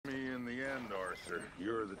Arthur,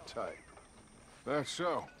 you're the type. That's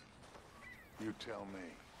so. You tell me.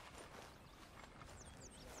 This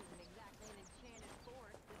isn't exactly an enchanted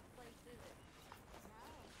forest, this place, is it? No.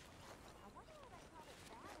 I wonder why they call it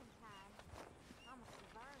Valentine. Almost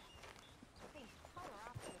reversed. Seems polar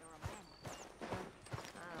opposite of romantic.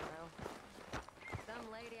 I don't know. Some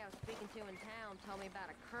lady I was speaking to in town told me about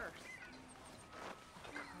a curse.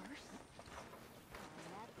 A curse?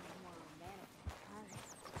 Nothing more romantic than a curse.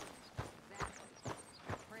 Exactly.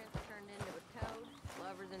 Prince turned into a toad,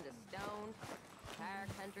 lovers into stones, entire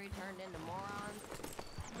country turned into morons.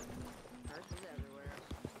 Curses everywhere.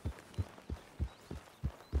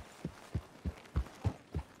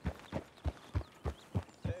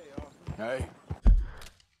 Hey.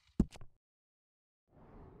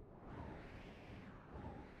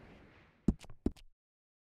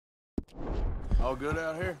 All good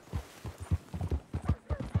out here?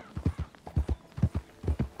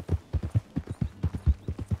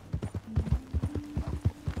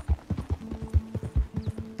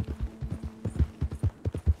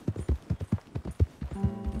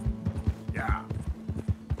 Yeah.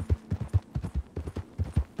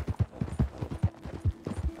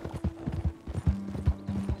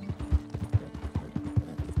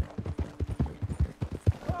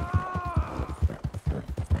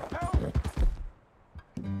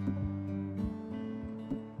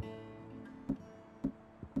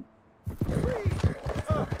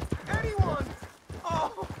 Anyone!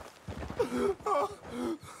 Oh! Oh!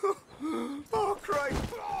 Oh,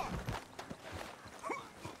 Christ!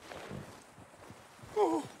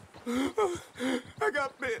 Oh! I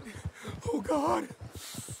got bit. Oh, God.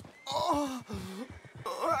 Oh!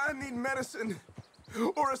 I need medicine.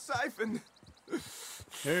 Or a siphon.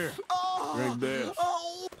 Here. Oh! Drink this.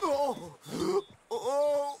 Oh! Oh!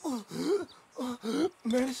 Oh!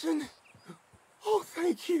 Medicine? Oh,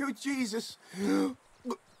 thank you, Jesus.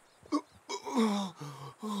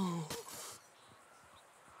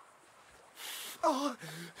 Oh,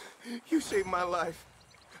 you saved my life.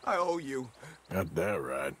 I owe you. Got that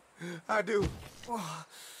right. I do.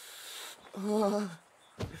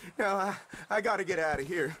 Now, I gotta get out of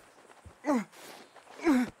here. Oh,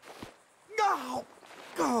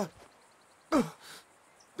 God.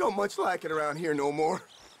 Don't much like it around here no more.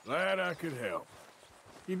 Glad I could help.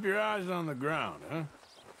 Keep your eyes on the ground, huh?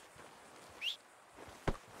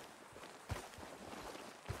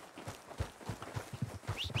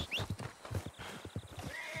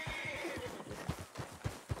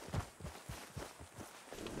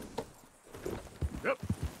 Yep.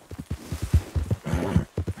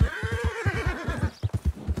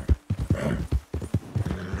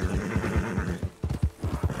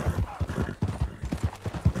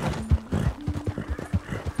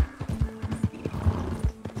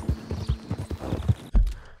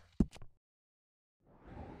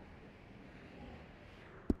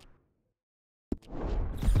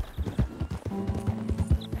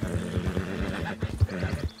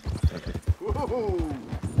 Whoa.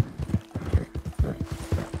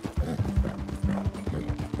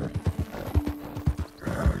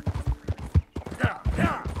 Yeah,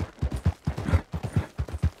 yeah.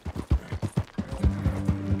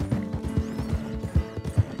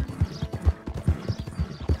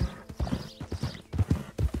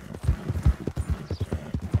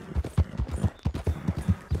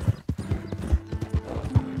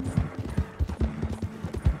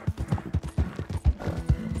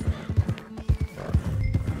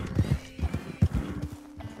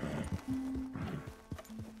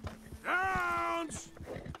 Downs!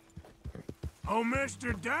 Oh,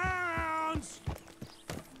 Mr. Downs!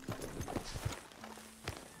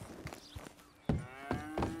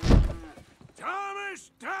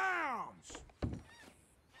 Thomas Downs!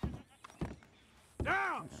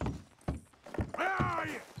 Downs! Where are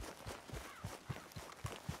you?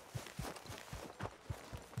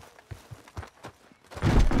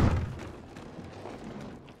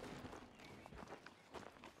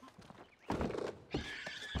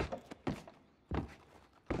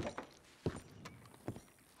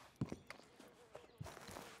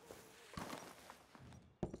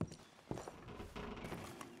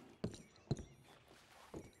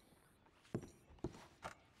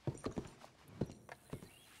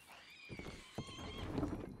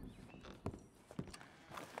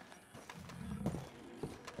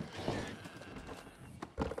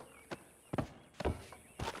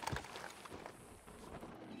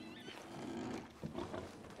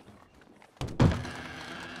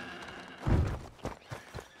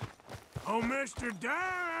 Oh, Mr.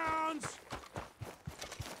 Downs!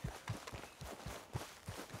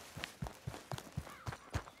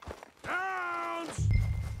 Downs!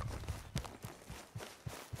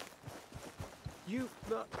 You,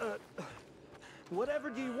 whatever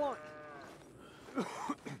do you want?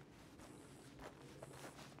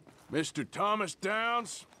 Mr. Thomas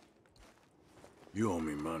Downs? You owe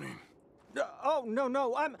me money. Oh,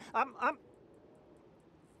 no, I'm...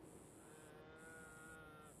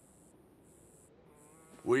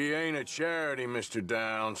 We ain't a charity, Mr.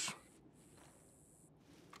 Downs.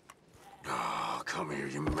 Oh, come here,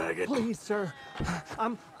 you maggot. Please, sir.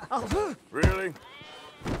 I'll... Really?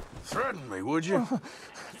 Threaten me, would you?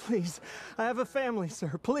 Please, I have a family,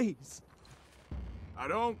 sir. Please. I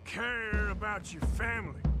don't care about your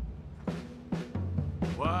family.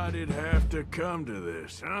 Why'd it have to come to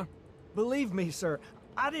this, huh? Believe me, sir,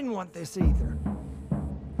 I didn't want this either.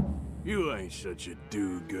 You ain't such a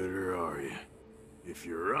do-gooder, are you? If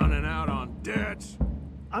you're running out on debts...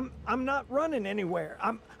 I'm not running anywhere.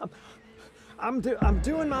 I'm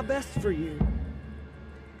doing my best for you.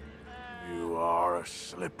 You are a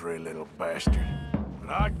slippery little bastard.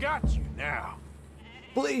 But I got you now.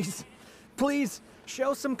 Please,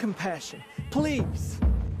 show some compassion. Please.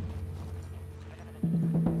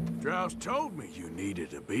 Strauss told me you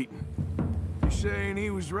needed a beating. You saying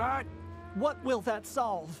he was right? What will that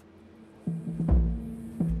solve?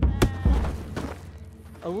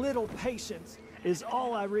 A little patience is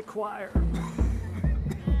all I require.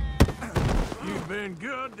 You'd been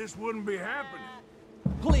good, this wouldn't be happening.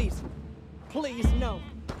 Please, no.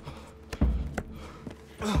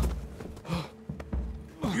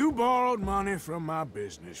 You borrowed money from my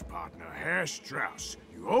business partner, Herr Strauss.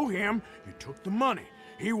 You owe him, you took the money.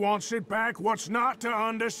 He wants it back, what's not to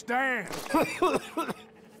understand?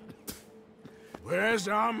 Where's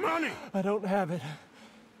our money? I don't have it.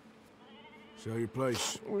 Sell your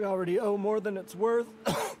place. We already owe more than it's worth.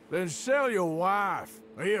 Then sell your wife,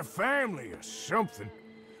 or your family, or something.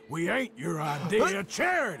 We ain't your idea of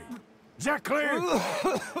charity. Is that clear?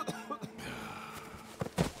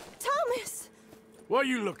 Thomas! What are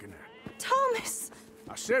you looking at? Thomas!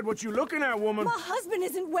 I said what you looking at, woman. My husband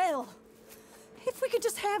isn't well. If we could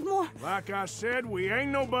just have more... Like I said, we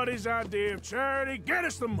ain't nobody's idea of charity. Get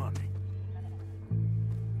us the money.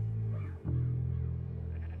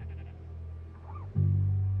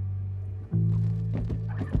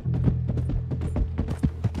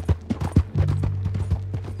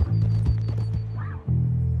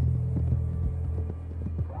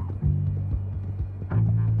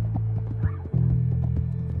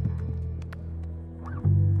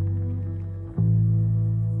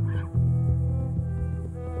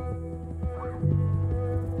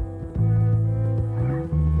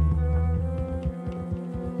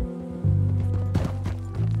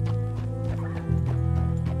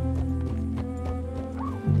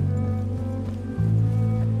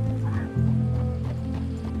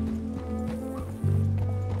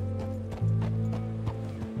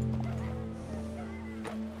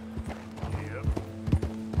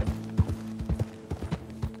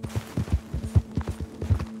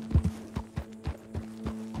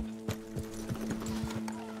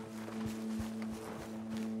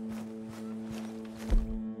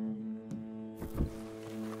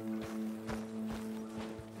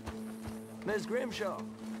 Miss Grimshaw.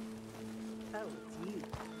 Oh, it's you.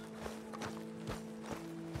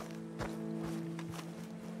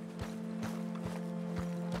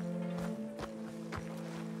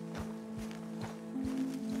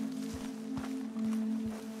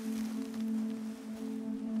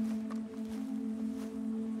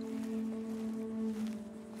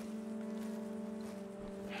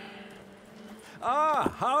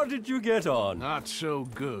 Ah, how did you get on? Not so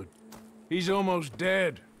good. He's almost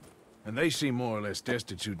dead. And they seem more or less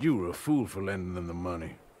destitute. You were a fool for lending them the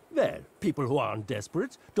money. Well, people who aren't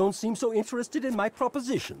desperate don't seem so interested in my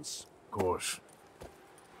propositions. Of course.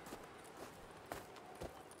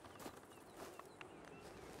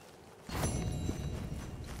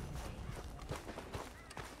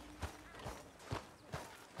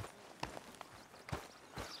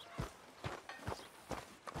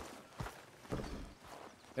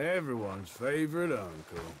 Everyone's favorite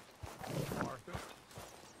uncle. Martha?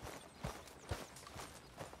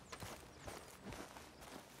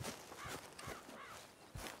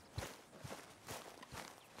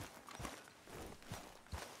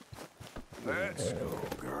 Let's go,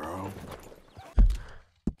 girl.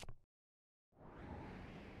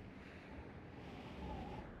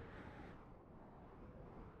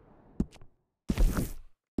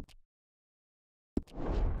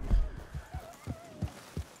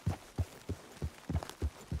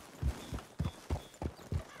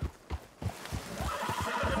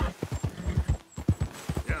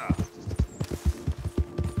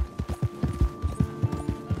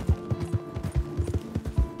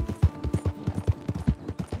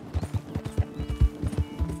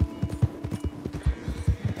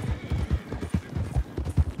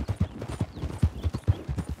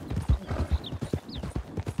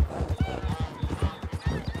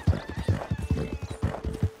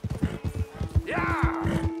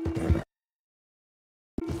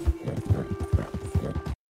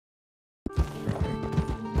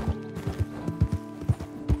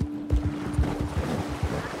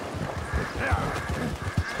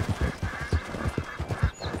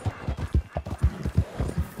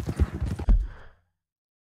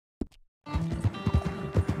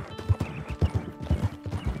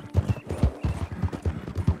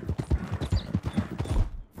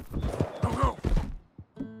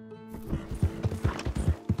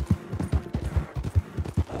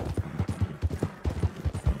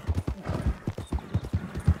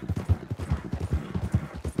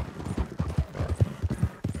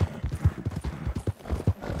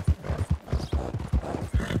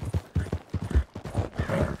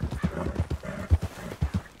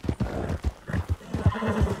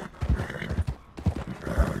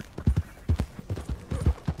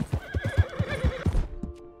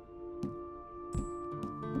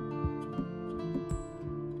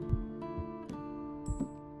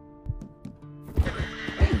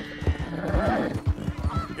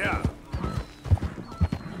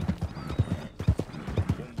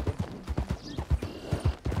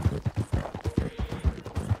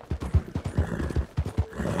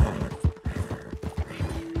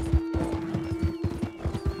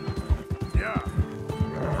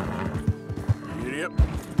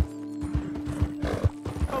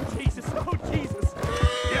 Jesus! Oh, Jesus!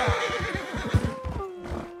 Yeah.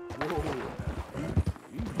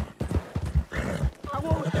 I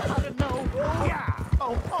won't gotta know. Yeah.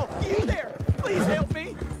 Oh, you there! Please help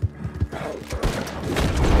me!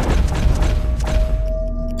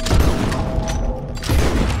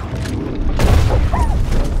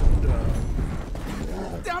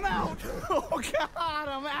 I'm out! Oh, God,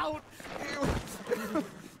 I'm out!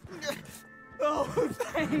 Oh,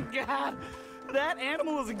 thank God! That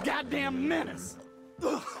animal was a goddamn menace!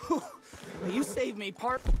 You saved me,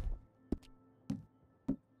 part.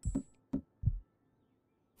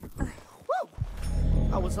 Woo!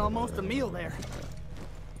 I was almost a meal there.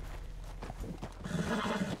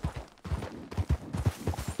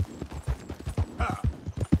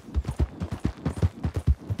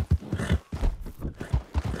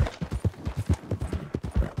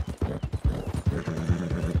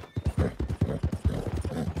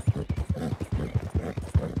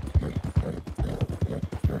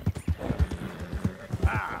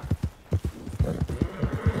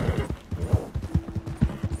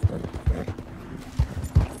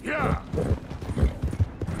 Yeah.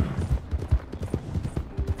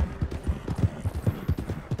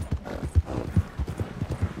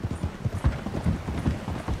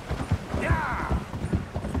 Yeah.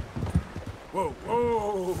 Whoa,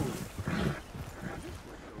 whoa.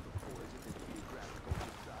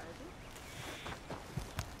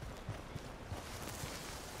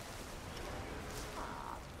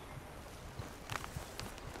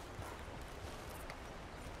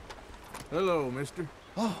 Hello, mister.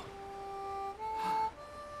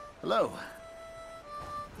 Hello.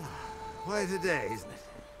 Quite a day, isn't it?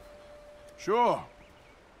 Sure.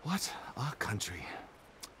 What a country.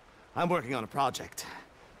 I'm working on a project.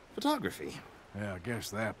 Photography. Yeah, I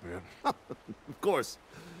guess that bit. Of course.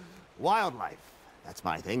 Wildlife. That's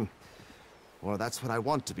my thing. Or that's what I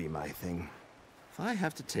want to be my thing. If I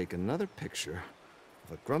have to take another picture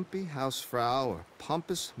of a grumpy housefrau or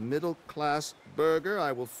pompous middle-class burger,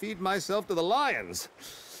 I will feed myself to the lions.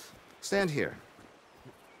 Stand here.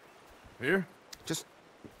 Here? Just...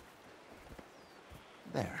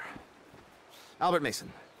 there. Albert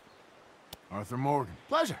Mason. Arthur Morgan.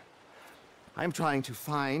 Pleasure. I'm trying to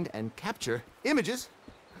find and capture images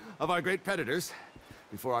of our great predators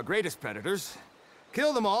before our greatest predators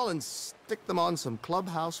kill them all and stick them on some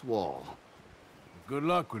clubhouse wall. Good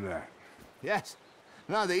luck with that. Yes,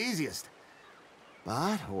 not the easiest.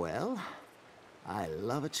 But, well, I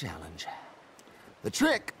love a challenge. The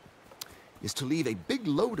trick is to leave a big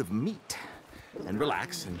load of meat and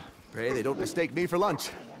relax and pray they don't mistake me for lunch.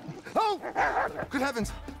 Oh! Good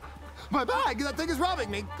heavens! My bag! That thing is robbing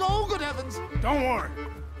me! Oh, good heavens! Don't worry.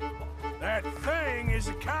 That thing is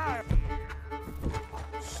a coyote.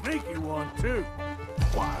 Sneaky one, too.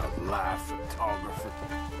 Wildlife photographer.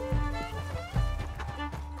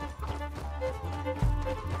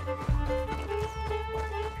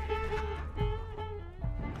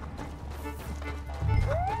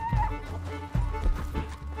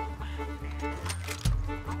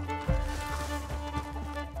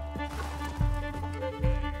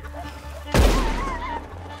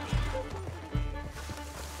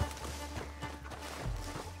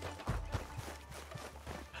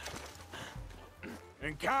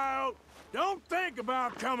 And Kyle, don't think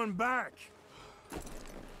about coming back.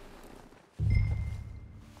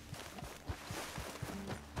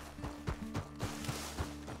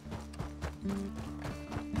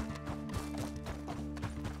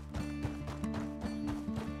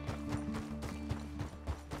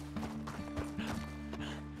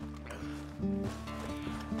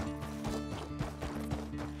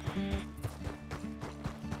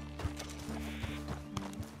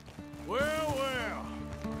 Well, well,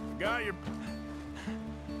 got your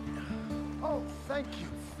Oh, thank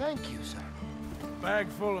you, sir. bag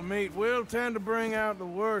full of meat will tend to bring out the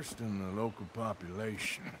worst in the local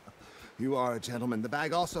population. You are a gentleman. The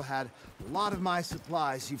bag also had a lot of my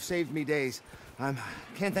supplies. You've saved me days.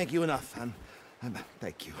 Can't thank you enough.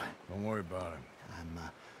 Thank you. Don't worry about it.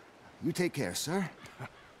 You take care, sir.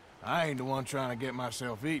 I ain't the one trying to get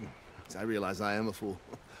myself eaten. I realize I am a fool.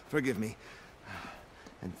 Forgive me.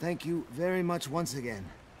 And thank you very much once again.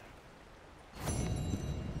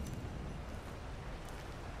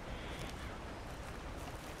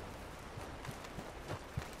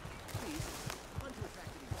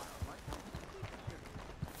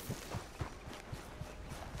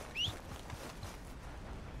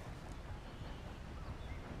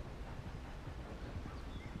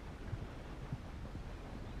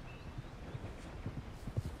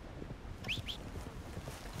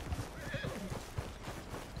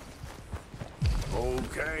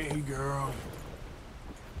 Okay, girl.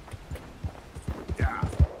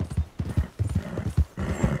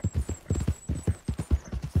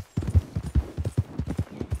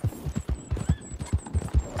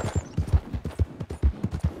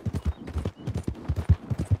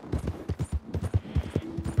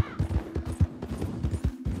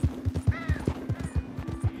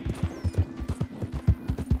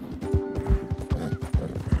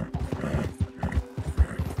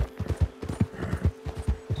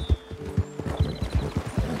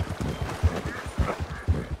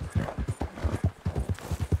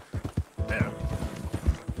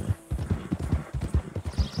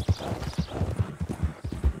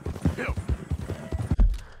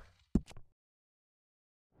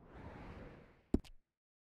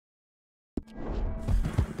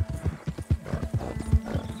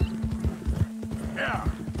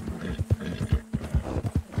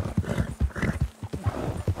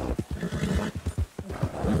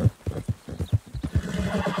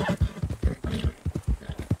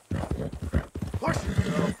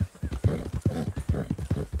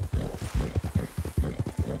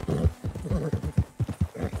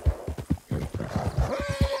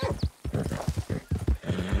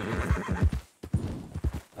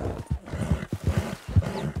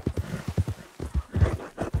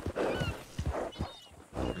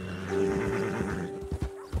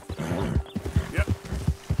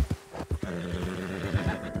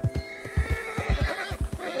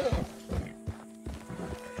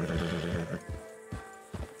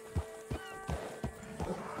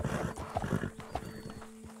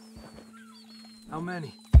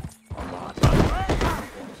 many? A lot.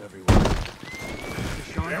 Almost everywhere.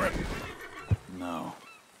 Damn it. No,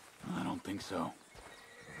 I don't think so.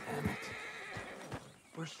 Damn it.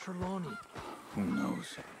 Where's Trelawney? Who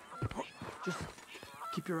knows? Just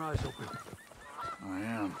keep your eyes open. I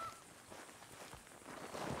am.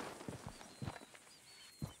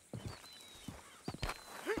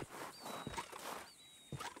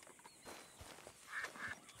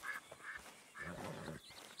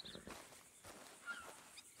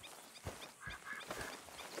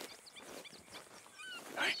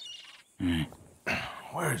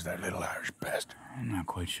 Where's that little Irish pest? I'm not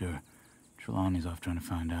quite sure. Trelawney's off trying to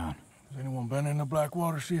find out. Has anyone been in the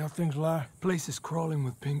Blackwater, see how things lie? Place is crawling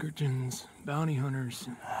with Pinkertons, bounty hunters,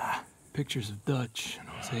 pictures of Dutch and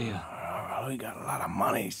Hosea. Well, we got a lot of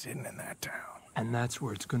money sitting in that town. And that's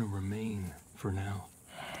where it's gonna remain for now.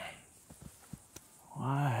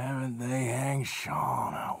 Why haven't they hanged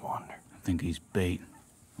Sean, I wonder? I think he's bait.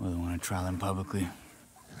 Well, they want to trial him publicly.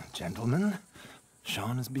 Gentlemen,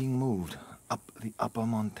 Sean is being moved up the upper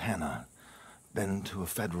Montana, then to a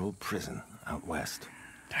federal prison out west.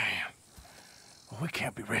 Damn. Well, we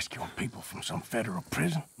can't be rescuing people from some federal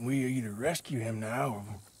prison. We either rescue him now or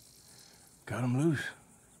cut him loose.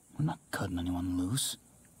 We're not cutting anyone loose.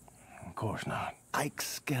 Of course not. Ike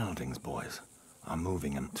Skelding's boys are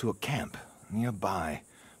moving him to a camp nearby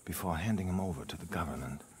before handing him over to the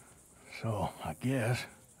government. So, I guess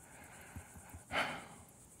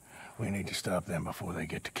we need to stop them before they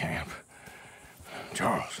get to camp.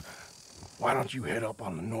 Charles, why don't you head up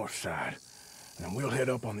on the north side, and we'll head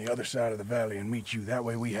up on the other side of the valley and meet you. That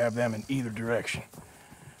way we have them in either direction.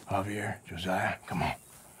 Javier, Josiah, come on.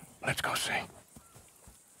 Let's go see.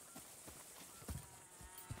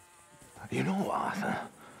 You know, Arthur,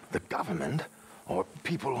 the government, or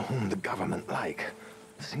people whom the government like,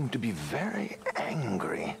 seem to be very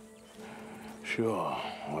angry. Sure,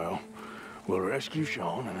 well, we'll rescue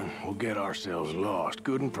Sean and then we'll get ourselves lost,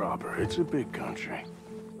 good and proper. It's a big country.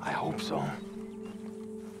 I hope so.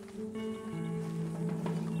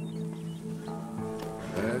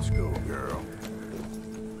 Let's go, girl.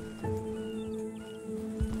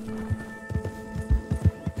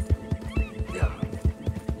 Yeah.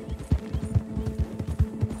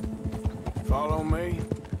 Follow me.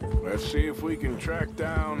 Let's see if we can track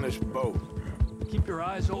down this boat. Keep your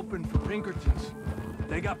eyes open for Pinkertons.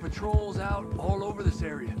 They got patrols out all over this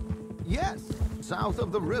area. Yes, south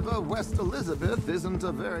of the river, West Elizabeth isn't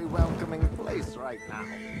a very welcoming place right now.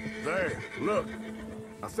 There, look.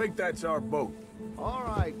 I think that's our boat. All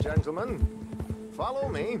right, gentlemen. Follow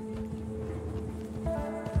me.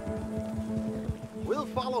 We'll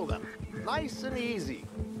follow them. Nice and easy.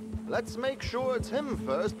 Let's make sure it's him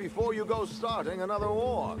first before you go starting another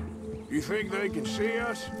war. You think they can see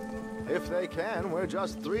us? If they can, we're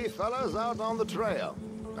just three fellas out on the trail.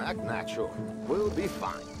 Act natural. We'll be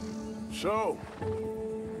fine. So,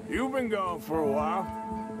 you've been gone for a while.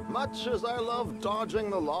 Much as I love dodging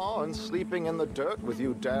the law and sleeping in the dirt with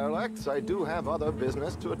you derelicts, I do have other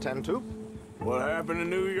business to attend to. What happened in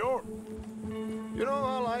New York? You know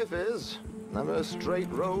how life is. Never a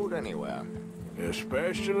straight road anywhere.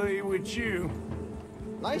 Especially with you.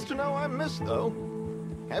 Nice to know I'm missed, though.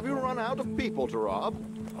 Have you run out of people to rob?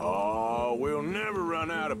 Oh, we'll never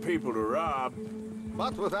run out of people to rob.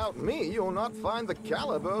 But without me, you'll not find the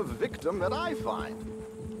caliber of victim that I find.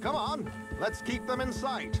 Come on, let's keep them in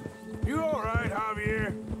sight. You all right,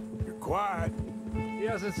 Javier? You're quiet. He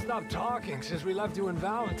hasn't stopped talking since we left you in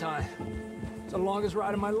Valentine. It's the longest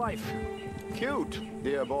ride of my life. Cute,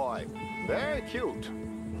 dear boy. Very cute.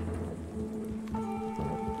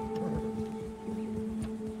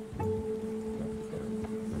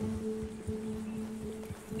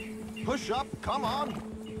 Push up, come on.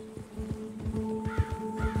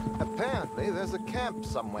 Apparently, there's a camp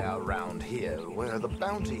somewhere around here where the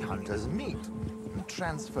bounty hunters meet and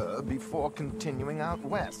transfer before continuing out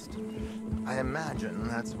west. I imagine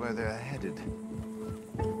that's where they're headed.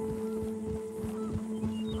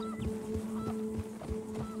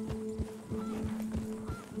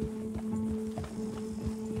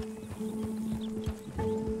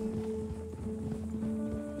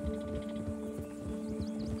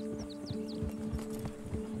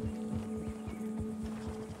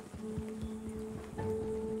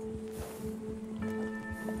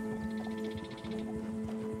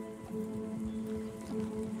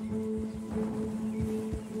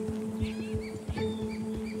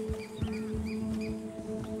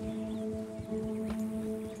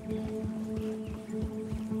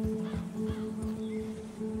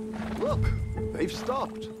 Look, they've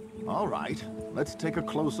stopped. All right, let's take a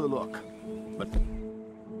closer look. But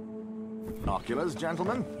binoculars,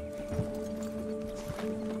 gentlemen?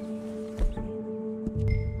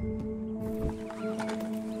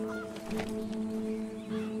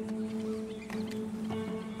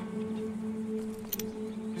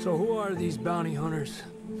 So who are these bounty hunters?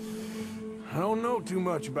 I don't know too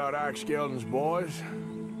much about Ike Skeldon's boys,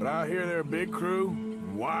 but I hear they're a big crew,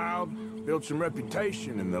 wild, built some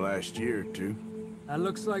reputation in the last year or two. That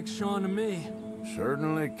looks like Sean to me.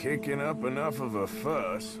 Certainly kicking up enough of a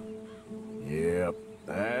fuss. Yep,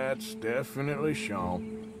 that's definitely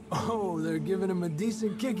Sean. Oh, they're giving him a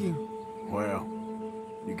decent kicking. Well,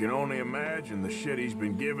 you can only imagine the shit he's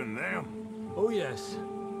been giving them. Oh, yes.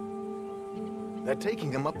 They're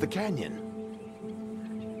taking him up the canyon.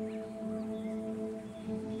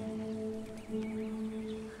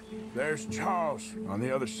 There's Charles on the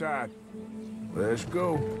other side. Let's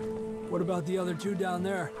go. What about the other two down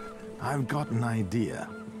there? I've got an idea.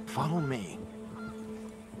 Follow me.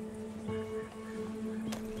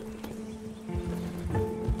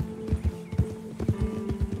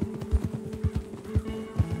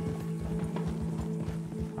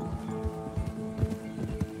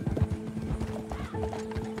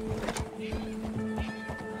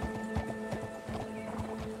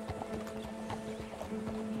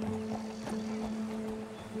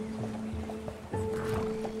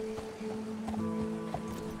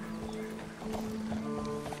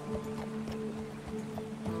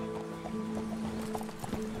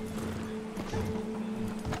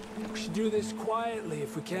 Do this quietly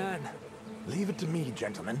if we can. Leave it to me,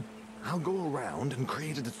 gentlemen. I'll go around and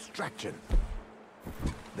create a distraction.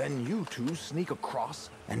 Then you two sneak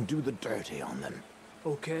across and do the dirty on them.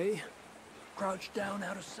 Okay. Crouch down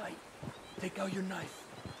out of sight. Take out your knife.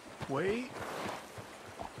 Wait.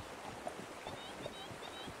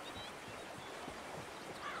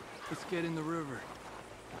 Let's get in the river.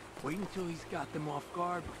 Wait until he's got them off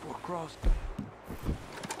guard before crossing.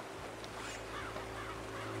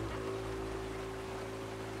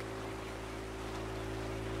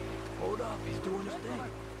 Hold up, he's doing his thing.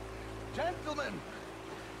 Gentlemen,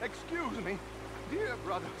 excuse me. Dear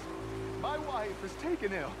brothers, my wife is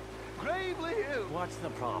taken ill. Gravely ill. What's the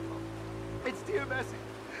problem? It's dear Bessie.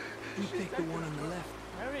 You take the one on the left.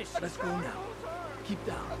 Where is Let's go now. Keep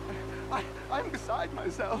down. I'm beside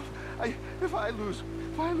myself. If I lose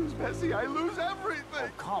Bessie, I lose everything.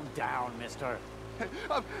 Calm down, mister.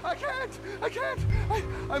 I can't.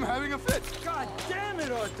 I'm having a fit. God damn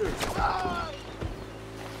it, Arthur! Ah!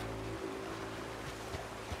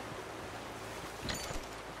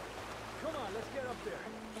 Come on, let's get up there.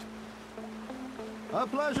 A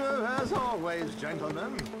pleasure as always,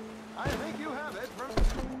 gentlemen. I think you have it from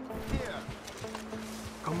here.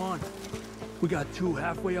 Come on. We got two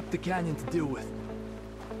halfway up the canyon to deal with.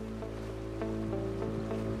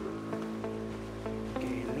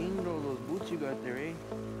 Que lindo those boots you got there, eh?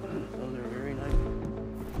 Those are very nice.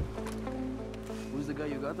 Who's the guy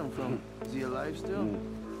you got them from? Is he alive still?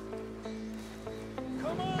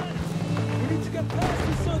 Come on! We need to get past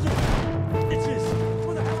these sons of bitches!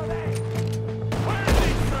 Who the hell are they? Where did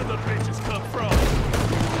these sons of bitches come from?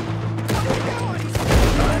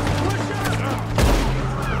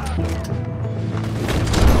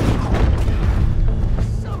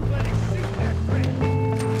 Somebody shoot that thing!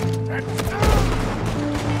 That was close!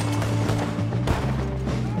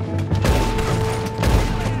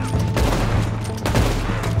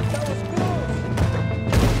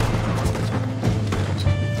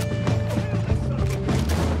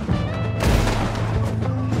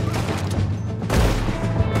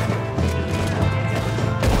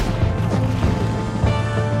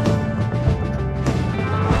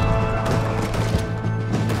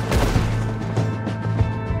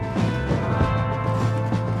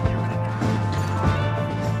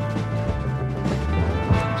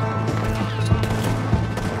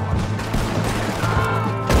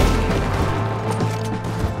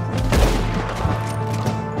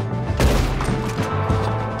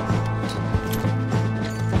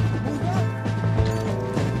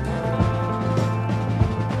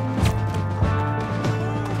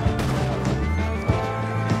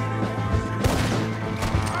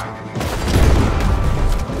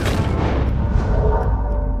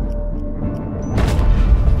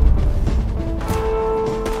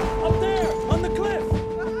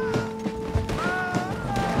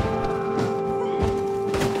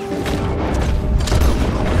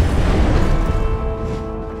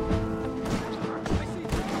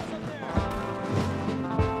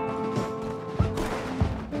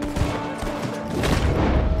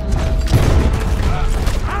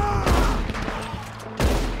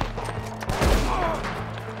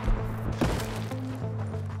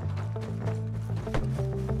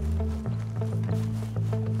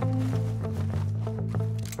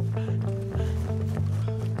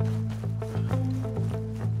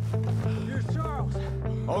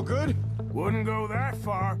 All good? Wouldn't go that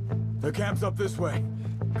far. The camp's up this way.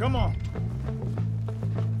 Come on.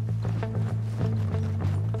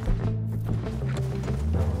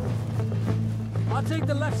 I'll take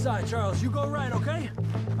the left side, Charles. You go right, okay?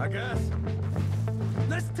 I guess.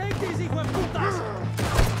 Let's take these hijueputas!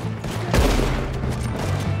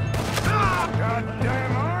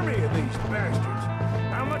 Goddamn army of these bastards.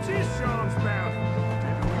 How much is Sean's bounty?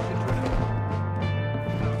 Maybe we should try to...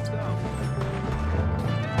 Let's go.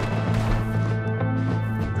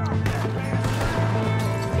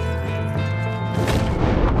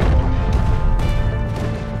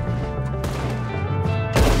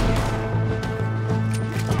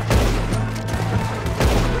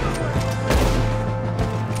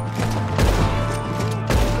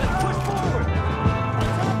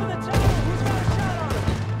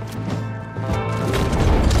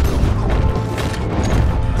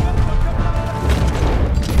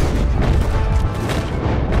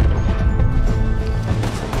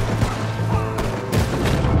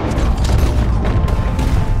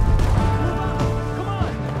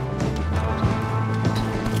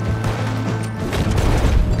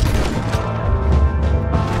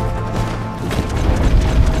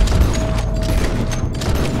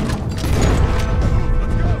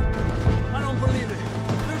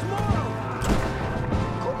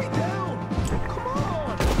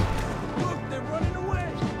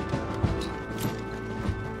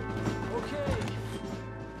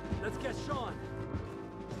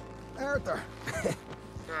 Arthur.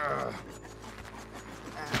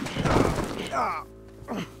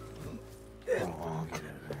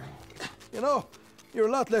 You know, you're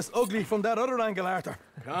a lot less ugly from that other angle, Arthur.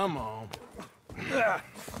 Come on.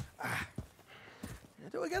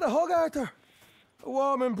 Do I get a hug, Arthur? A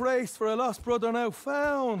warm embrace for a lost brother now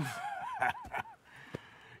found.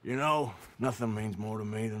 You know, nothing means more to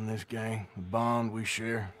me than this gang, the bond we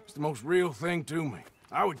share. It's the most real thing to me.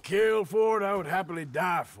 I would kill for it, I would happily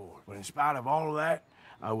die for it. But in spite of all of that,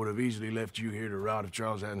 I would have easily left you here to rot if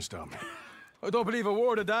Charles hadn't stopped me. I don't believe a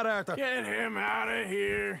word of that, Arthur. Get him out of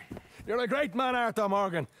here. You're a great man, Arthur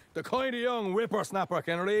Morgan. The kind of young whippersnapper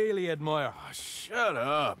can really admire. Oh, shut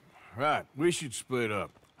up. Right, we should split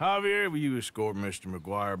up. Javier, will you escort Mr.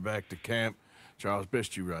 McGuire back to camp? Charles,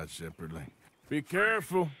 best you ride separately. Be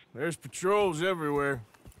careful. There's patrols everywhere.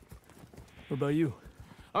 What about you?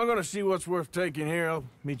 I'm gonna see what's worth taking here. I'll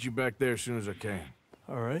meet you back there as soon as I can.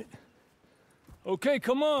 All right. Okay,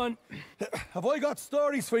 come on. Have I got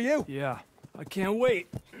stories for you? Yeah, I can't wait.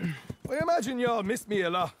 I imagine y'all missed me a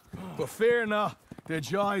lot, but fear not. The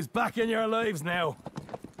joy's back in your lives now.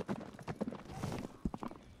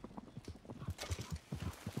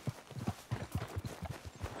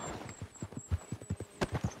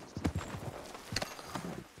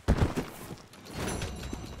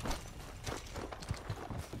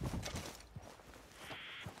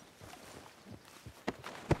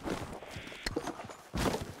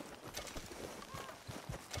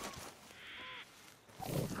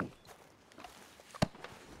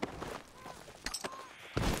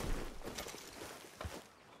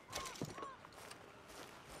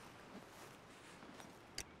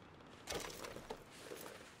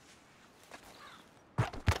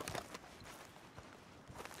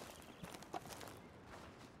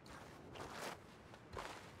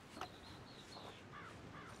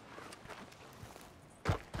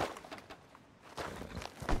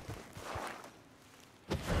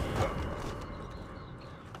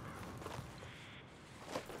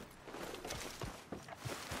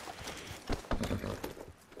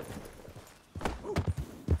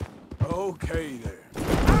 Okay there.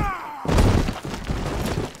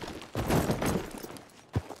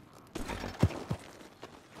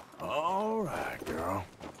 All right, girl.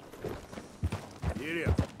 Get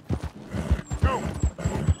up. Go.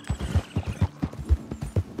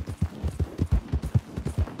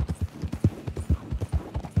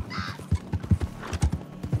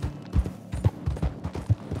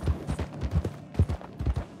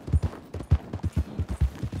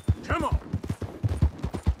 Come on.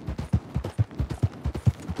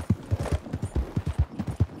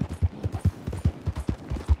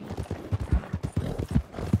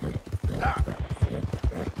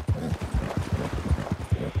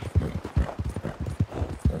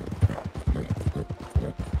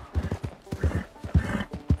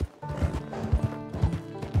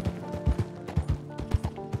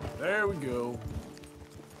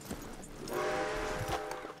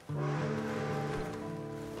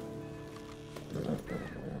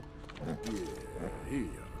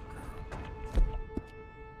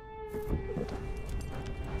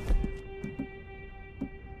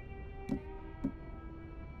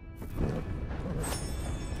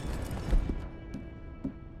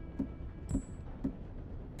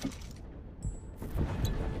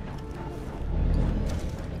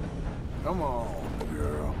 Come on,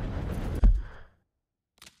 girl.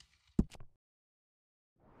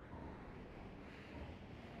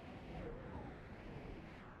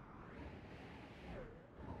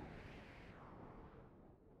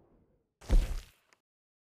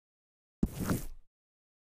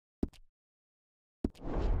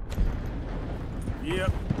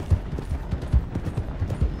 Yep.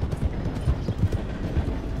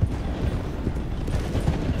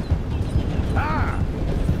 Ah!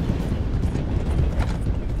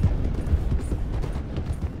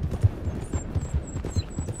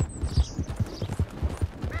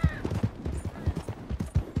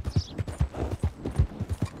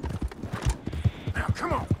 Now,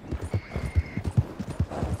 come on.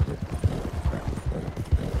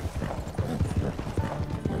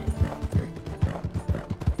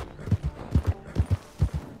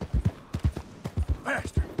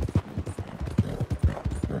 Faster.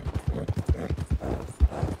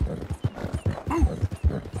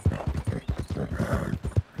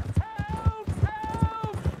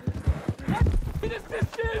 Need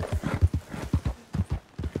assistance!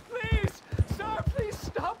 Please! Sir, please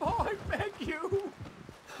stop! Oh, I beg you!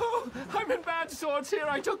 Oh, I'm in bad sorts here.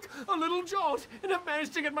 I took a little jolt and have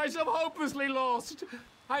managed to get myself hopelessly lost.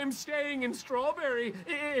 I am staying in Strawberry.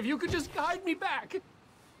 If you could just guide me back.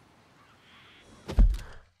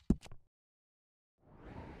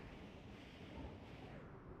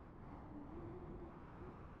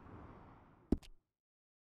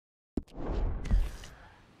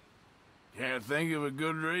 Can't think of a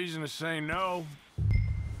good reason to say no.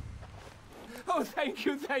 Oh, thank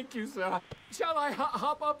you, sir. Shall I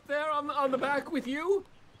hop up there on the back with you?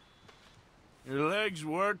 Your legs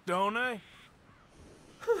work, don't they?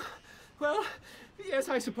 Well, yes,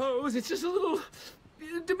 I suppose. It's just a little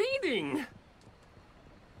demeaning.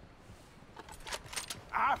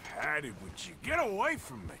 I've had it with you. Get away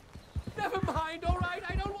from me. Never mind, all right?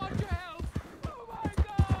 I don't want your help. Oh, my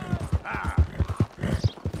God! Ah!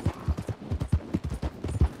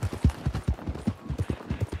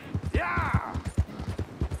 Yeah!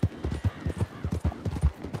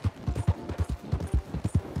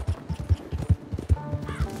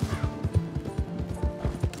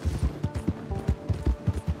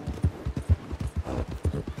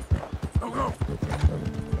 Go, go!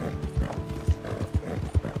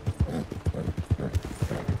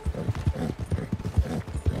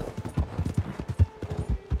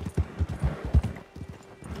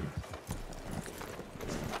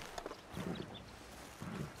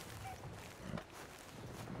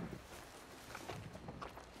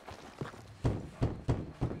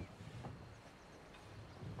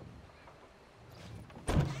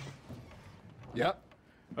 Yep.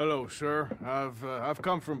 Hello, sir. I've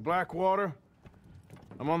come from Blackwater.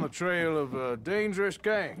 I'm on the trail of a dangerous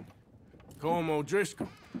gang. Colm O'Driscoll.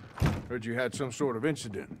 Heard you had some sort of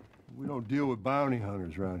incident. We don't deal with bounty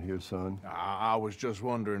hunters around here, son. I was just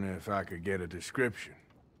wondering if I could get a description.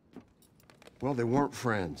 Well, they weren't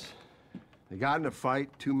friends. They got in a fight,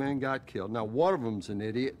 2 men got killed. Now, one of them's an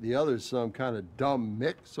idiot, the other's some kind of dumb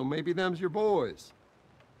mix, so maybe them's your boys.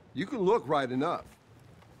 You can look right enough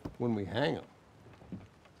when we hang them.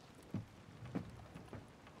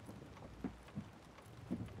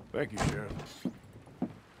 Thank you, Sheriff.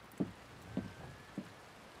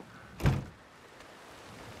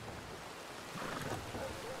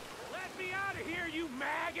 Let me out of here, you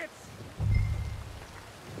maggots!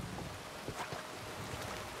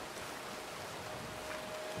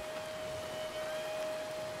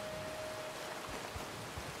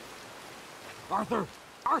 Arthur!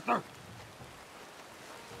 Arthur!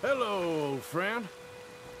 Hello, old friend.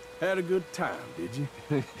 Had a good time, did you?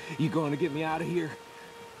 You going to get me out of here?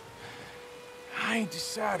 I ain't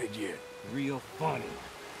decided yet. Real funny.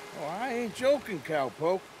 Oh, I ain't joking,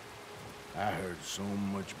 cowpoke. I heard so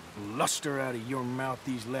much bluster out of your mouth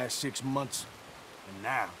these last 6 months. And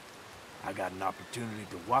now, I got an opportunity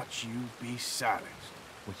to watch you be silenced.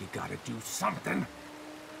 Well, you gotta do something.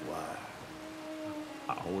 Why?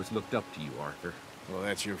 I always looked up to you, Arthur. Well,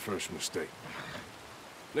 that's your first mistake.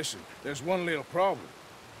 Listen, there's one little problem.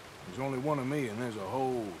 There's only one of me, and there's a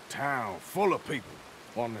whole town full of people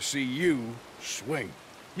wanting to see you swing.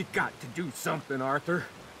 You got to do something, Arthur.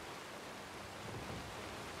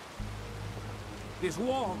 This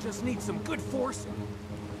wall just needs some good forcing.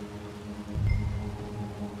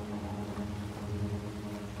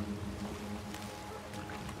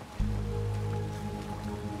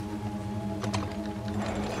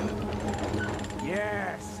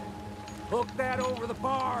 Yes. Hook that over the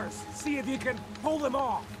bars. See if you can pull them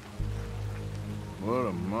off. What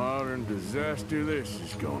a modern disaster this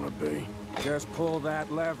is gonna be. Just pull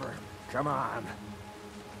that lever. Come on.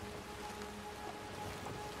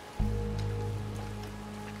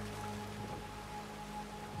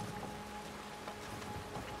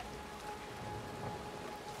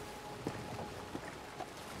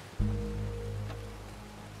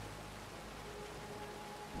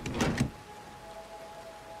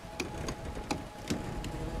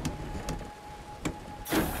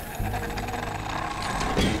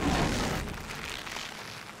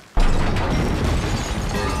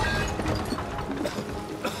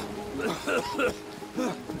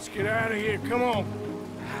 come on.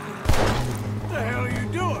 What the hell are you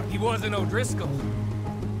doing? He wasn't O'Driscoll.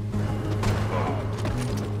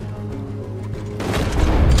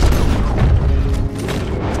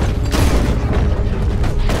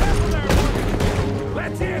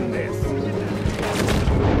 Let's end this.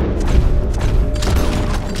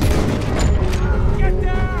 Get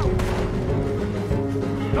down!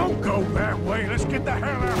 Don't go that way. Let's get the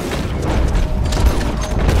hell out.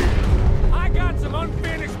 I got some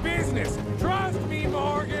unfinished business. Trust me,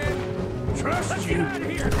 Morgan. Trust Let's you? get out of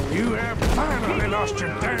here. You have finally lost your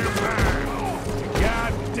damn mind. You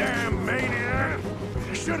goddamn maniac.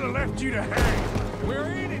 I should have left you to hang.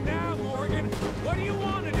 We're in it now, Morgan. What do you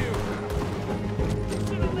want to do?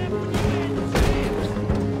 Should have left when you had the chance.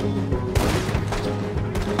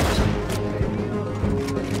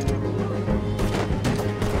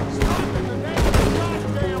 Stop in the name of the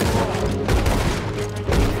goddamn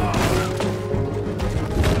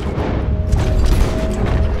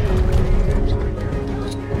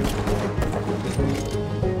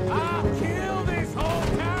I'll kill this whole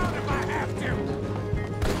town if I have to.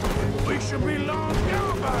 We should be long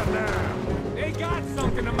gone by now. They got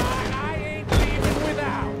something of mine I ain't leaving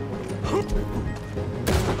without.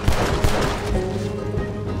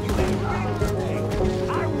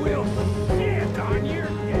 I will shit on your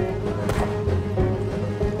head.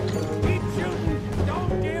 Keep shooting.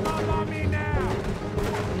 Don't give up on me now.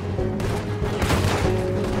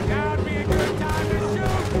 Now'd be a good time to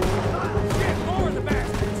shoot. Shit for the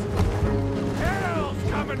bastards. Hell's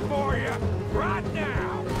coming for you right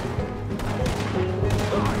now.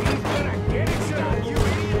 Oh, he's gonna get it shot, you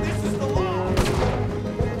idiot. This is the law.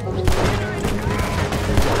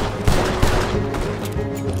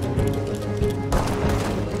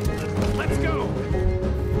 Let's go.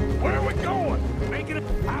 Where are we going? Making a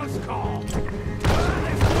house call.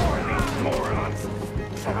 There's more of these morons.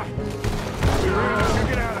 You really should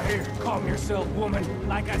get out of here. Calm yourself, woman.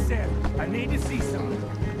 Like I said, I need to see some.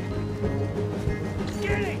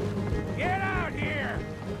 Skinny! Get out here!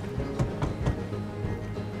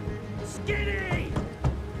 Skinny!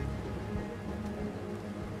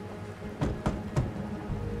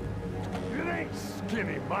 It ain't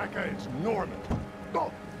Skinny, Micah. It's Norman.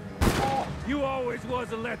 Oh. You always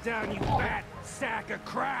was a letdown, you fat sack of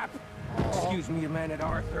crap! Excuse me a minute,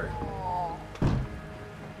 Arthur.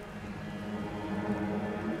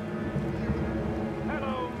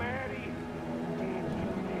 Hello, Maddie. Did you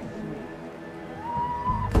miss me?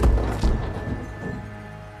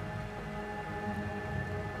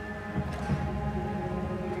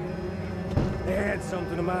 They had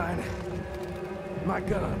something of mine. My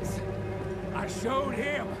guns. I showed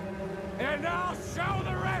him. And I'll show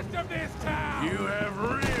the rest of this town! You have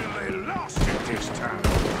really lost it this time.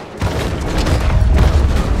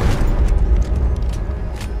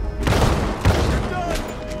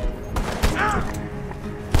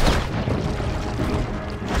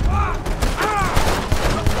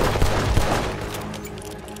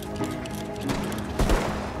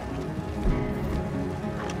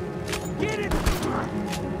 Get it!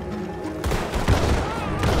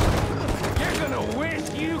 You're gonna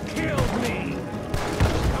wish you killed me!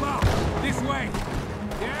 Come on, this way!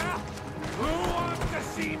 Yeah? Who wants to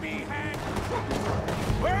see me hang?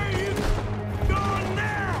 Where are you going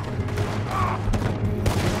now?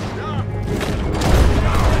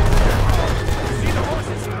 See the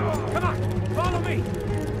horses? Come on, follow me!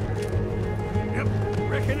 Yep,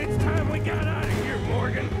 reckon it's time we got out of here,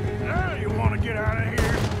 Morgan. Now you want to get out of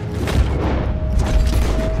here?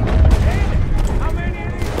 Damn it! How many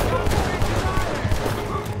of these bitches are there?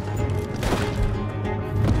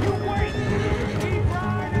 You wait! Keep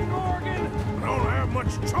riding, Morgan! I don't have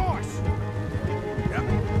much choice. Yep.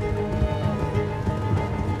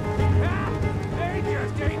 Ah, they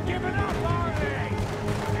just ain't giving up, are they?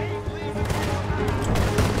 Ain't leaving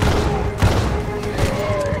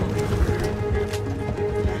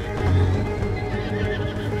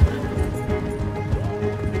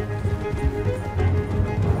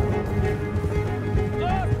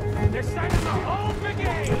Look! They're sending the whole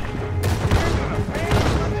brigade! You're gonna pay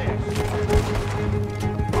for this!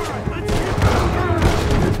 All right, let's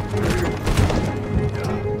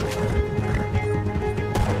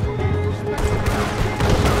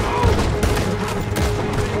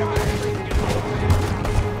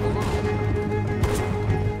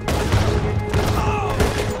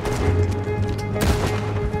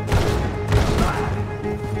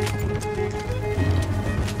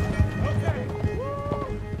Okay.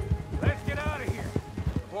 Let's get out of here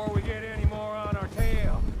before we get any more on our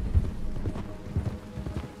tail.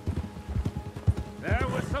 That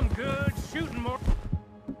was some good shooting, Morgan.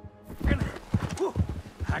 Whew.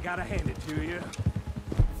 I gotta hand it to you. to you.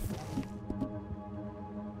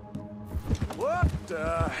 What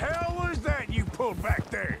the hell was that you pulled back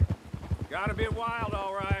there? Got a bit wild,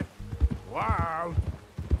 all right. Wild?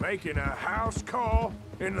 Making a house call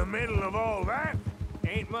in the middle of all that?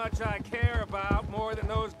 Ain't much I care about more than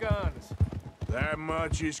those guns. That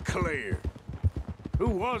much is clear. Who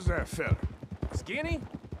was that fella? Skinny?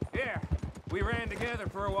 Yeah, we ran together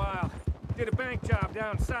for a while. Did a bank job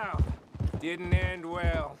down south. Didn't end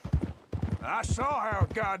well. I saw how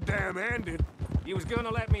it goddamn ended. He was gonna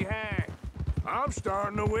let me hang. I'm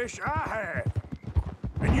starting to wish I had.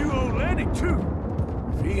 And you owe Lenny, too.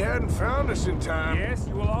 If he hadn't found us in time... Yes,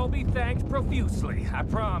 you will all be thanked profusely, I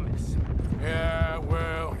promise. Yeah,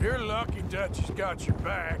 well, you're lucky Dutch has got your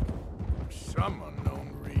back. For some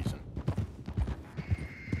unknown reason.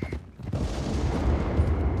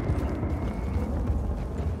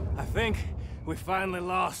 I think we finally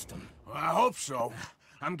lost him. Well, I hope so.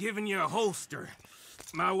 I'm giving you a holster.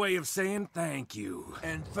 My way of saying thank you.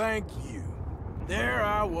 And thank you. There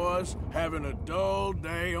I was, having a dull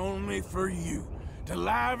day only for you. To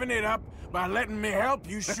liven it up by letting me help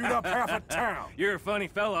you shoot up half a town. You're a funny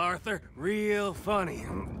fella, Arthur. Real funny.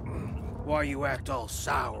 Why you act all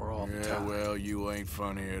sour all the time? Yeah, well, you ain't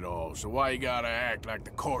funny at all. So why you gotta act like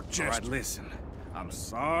the court jester? All right, listen. I'm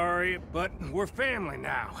sorry, but we're family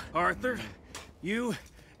now. Arthur, you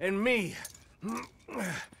and me.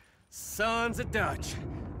 Sons of Dutch.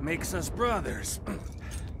 Makes us brothers.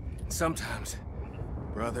 Sometimes,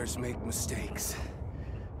 brothers make mistakes.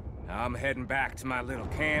 I'm heading back to my little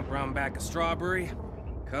camp round back of Strawberry.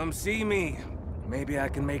 Come see me. Maybe I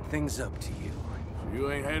can make things up to you. You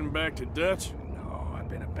ain't heading back to Dutch? No, I've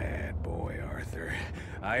been a bad boy, Arthur.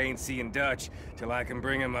 I ain't seeing Dutch till I can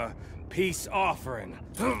bring him a peace offering.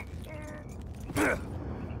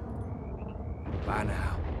 Bye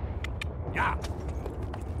now. Yeah.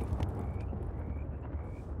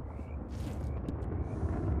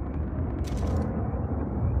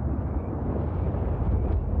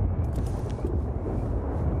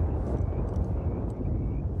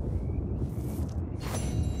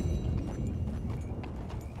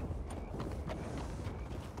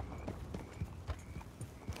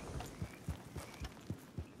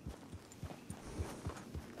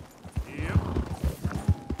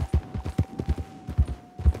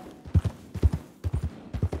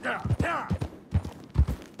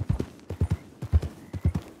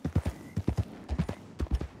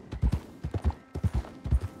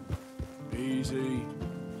 Easy.